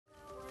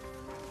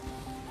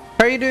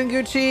How are you doing,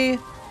 Gucci?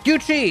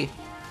 Gucci!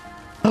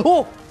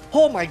 Oh!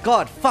 Oh my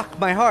god, fuck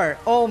my heart.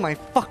 Oh my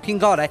fucking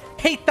god, I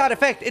hate that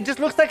effect. It just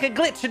looks like a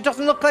glitch. It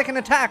doesn't look like an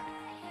attack.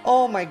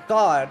 Oh my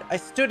god, I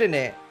stood in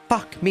it.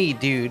 Fuck me,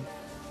 dude.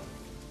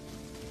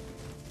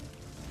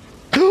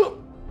 Oh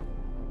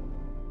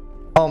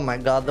my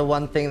god, the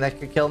one thing that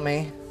could kill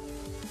me.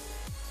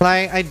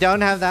 Like, I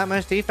don't have that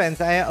much defense.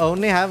 I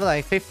only have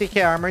like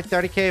 50k armor,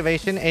 30k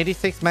evasion,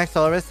 86 max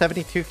tolerance,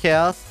 72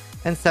 kills,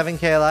 and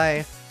 7k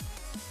life.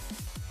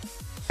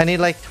 I need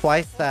like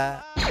twice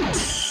that.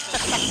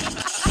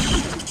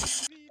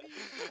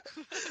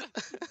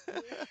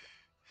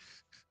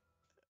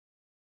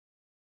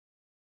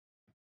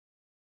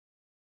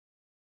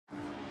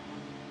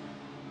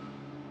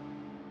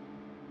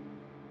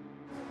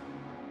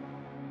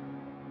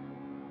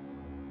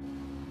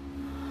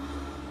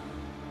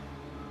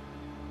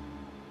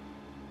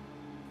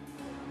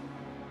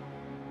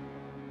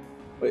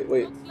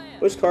 Wait.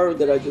 Which card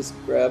did I just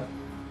grab?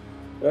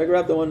 Did I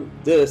grab the one?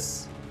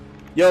 This.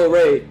 Yo,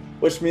 Ray,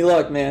 wish me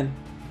luck, man.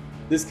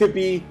 This could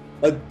be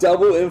a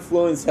double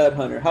influence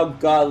headhunter. How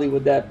godly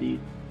would that be?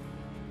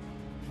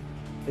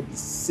 It'd be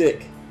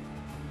sick.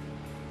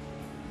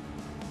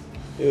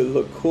 It would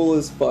look cool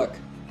as fuck.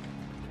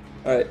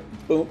 Alright,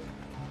 boom.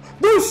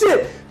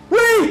 Bullshit!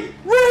 Ray!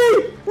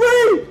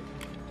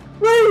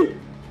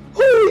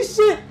 Holy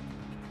shit!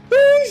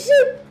 Holy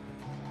shit!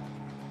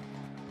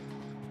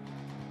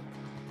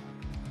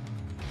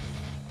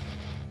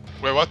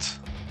 Wait, what?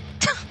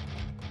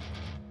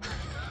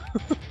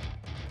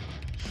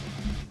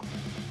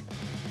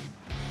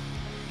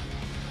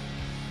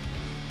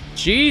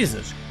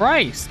 Jesus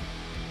Christ!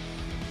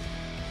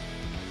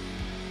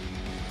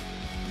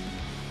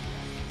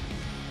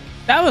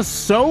 That was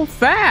so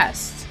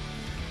fast!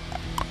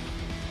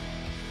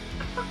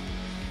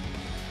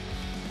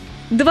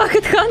 Два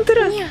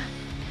хедхантера?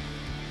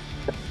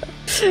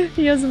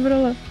 Я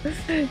забрала.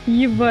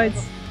 Ебать.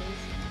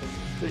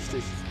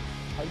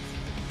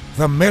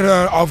 The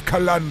mirror of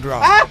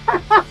Kalandra.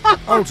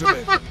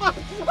 Ultimate.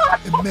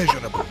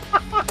 Immeasurable.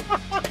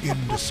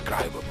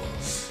 Indescribable.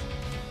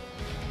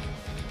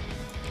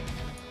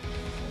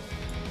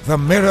 The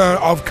mirror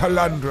of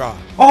Kalandra.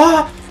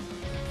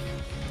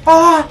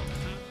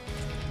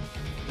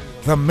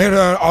 The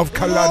mirror of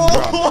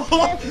Kalandra.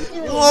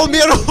 Oh,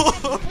 mirror!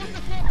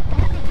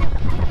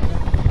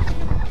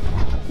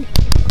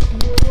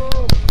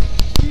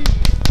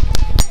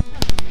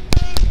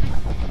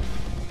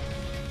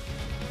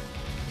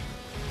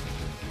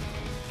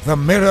 The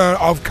mirror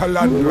of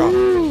Kalandra.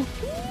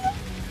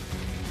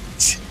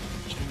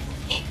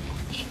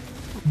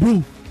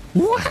 Bro,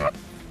 what?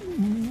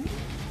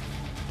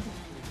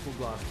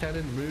 Glass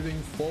cannon moving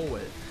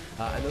forward.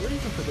 And the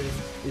reason for this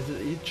is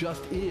that it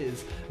just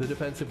is the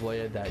defensive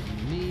layer that you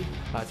need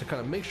to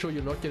kind of make sure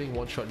you're not getting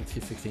one shot in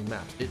tier 16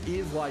 maps. It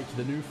is like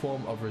the new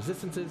form of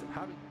resistances.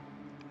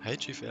 Hey,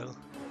 GFL.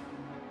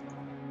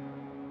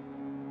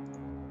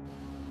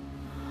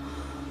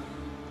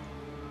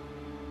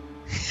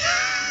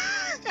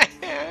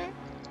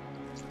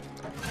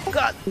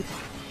 God!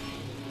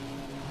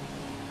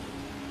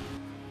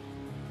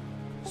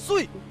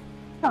 Sui!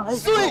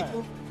 Sui!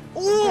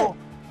 Oh!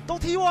 Don't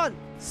T1!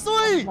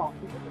 Sui!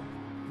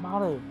 妈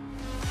的！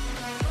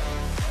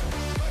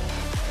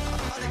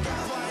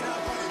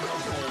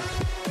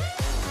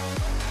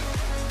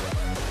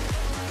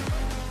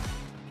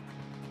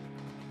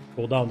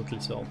 Кулдаун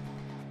отлетел.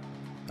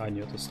 А,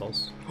 нет,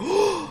 остался.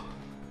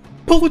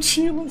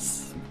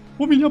 Получилось!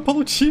 У меня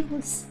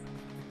получилось!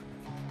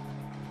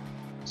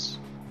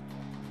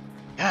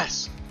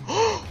 Yes!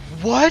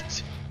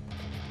 What?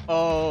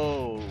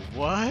 Oh,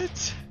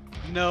 what?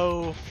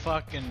 No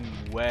fucking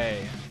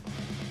way.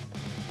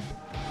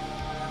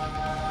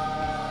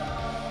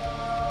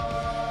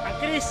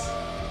 Chris!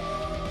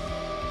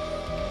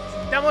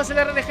 Necesitamos el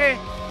RNG.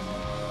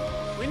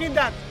 We need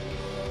that.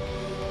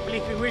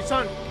 Please,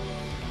 Wilson.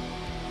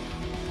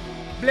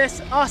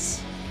 Bless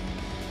us.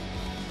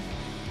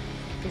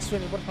 Que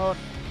suene, por favor.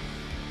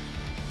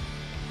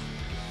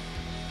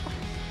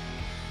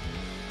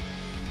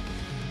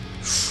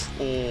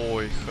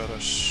 Ой,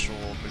 хорошо,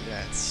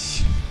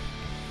 блядь.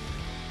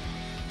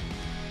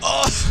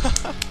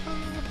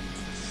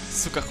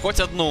 Сука, хоть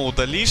одну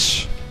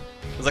удалишь.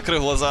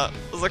 Закрыл глаза.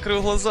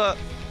 Закрыл глаза.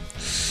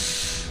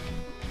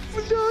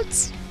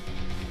 Блядь.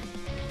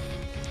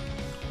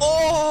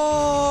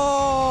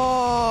 О,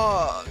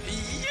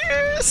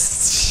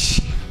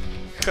 есть.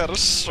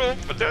 Хорошо,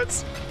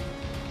 блядь.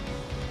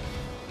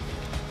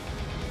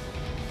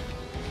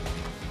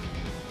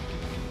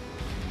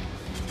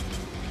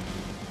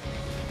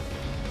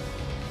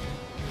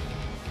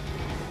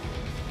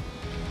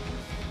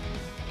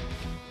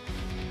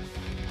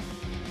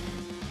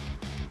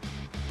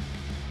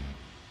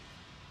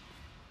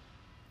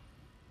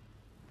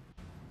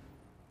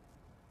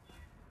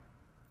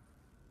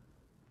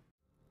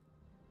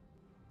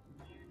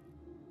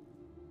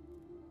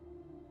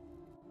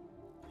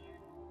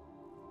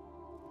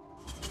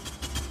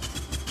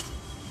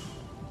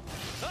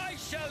 I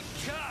shall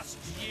cast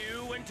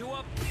you into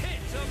a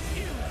pit of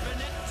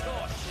infinite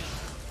torches.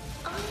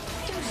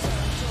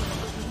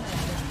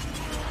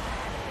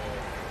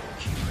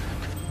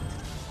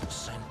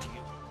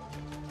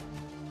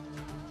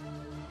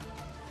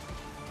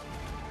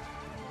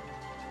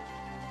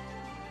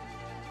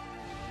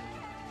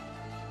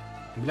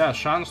 Бля,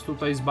 шанс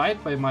тут айсбайт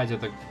поймать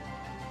это...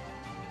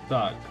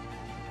 Так.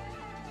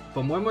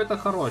 По-моему, это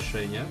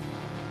хорошее, нет?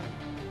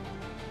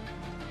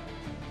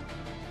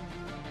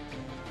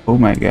 Oh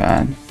my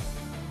god.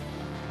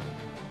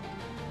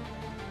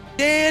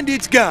 And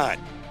it's gone.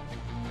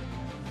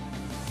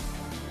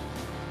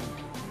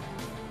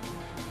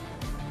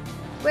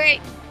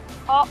 Wait.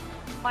 Oh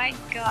my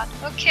god.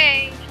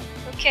 Okay.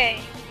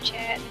 Okay,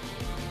 Chad.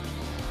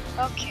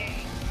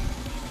 Okay.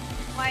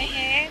 My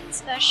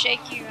hands are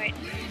shaking right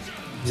now.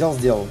 Взял,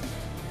 сделал.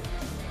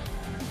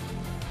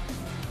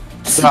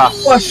 Да.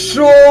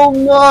 Пошел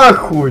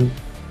нахуй!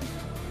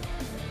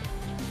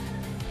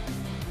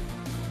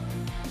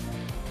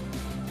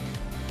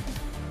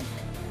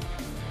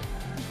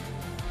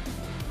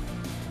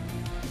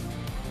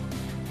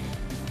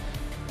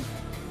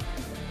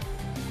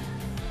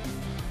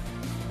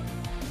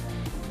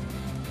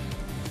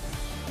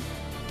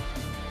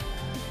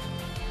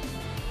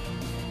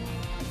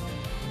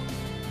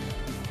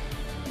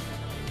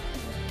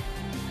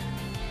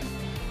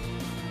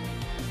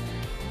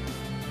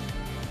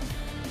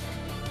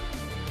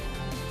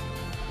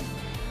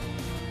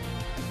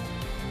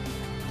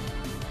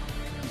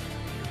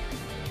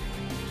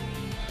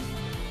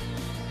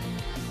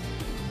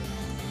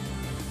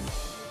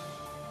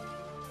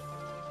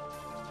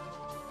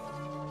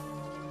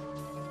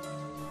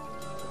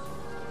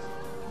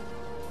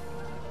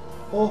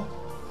 Oh,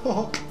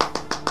 oh.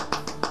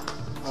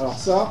 Alors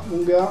ça,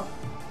 mon gars.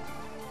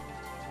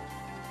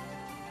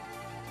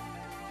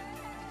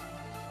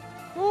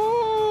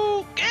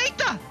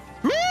 Eita!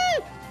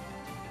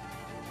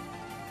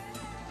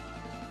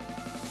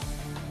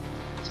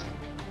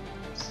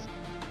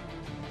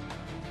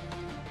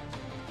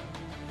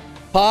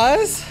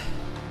 Pause.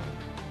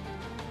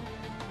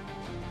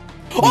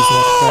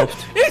 Oh!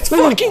 It's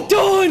fucking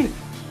done!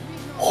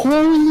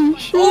 Holy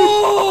shit!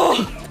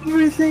 Oh!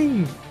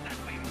 Everything!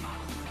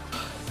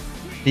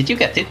 Did you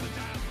get it?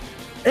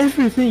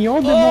 Everything,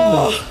 all the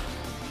mod.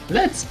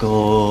 Let's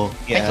go!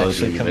 Yeah, I told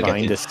actually you would get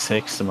combined it. a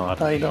 6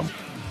 mod item.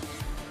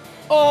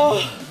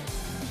 Oh!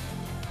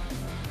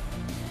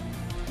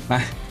 มา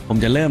ผม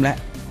จะเริ่มแล้ว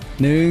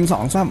1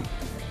 2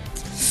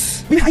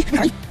 3ไม่หายไ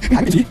ม่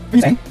ไปทีไม่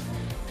แสง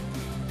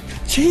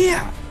เชี่ย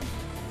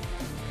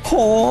โห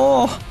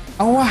เ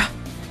อาว่ะ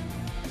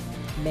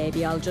Maybe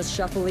I'll just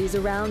shuffle these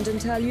around and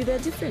tell you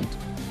they're different.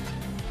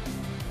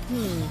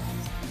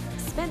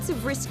 Expensive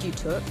risk you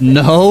took.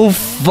 No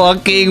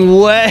fucking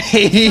way!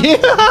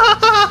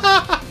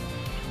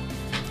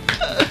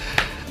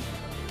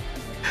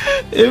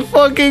 It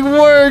fucking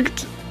worked!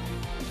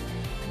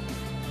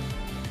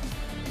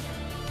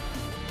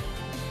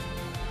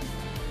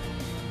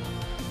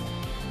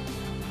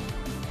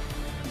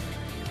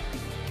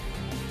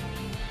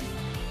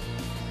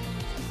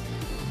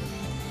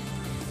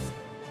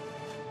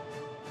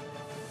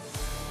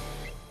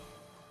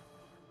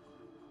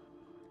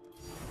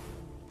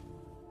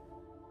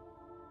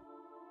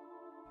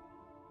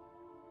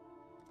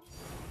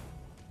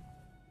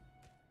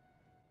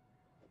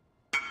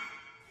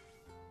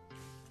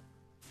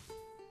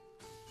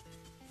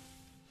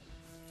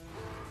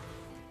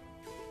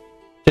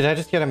 Did I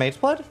just get a Mage's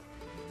Blood?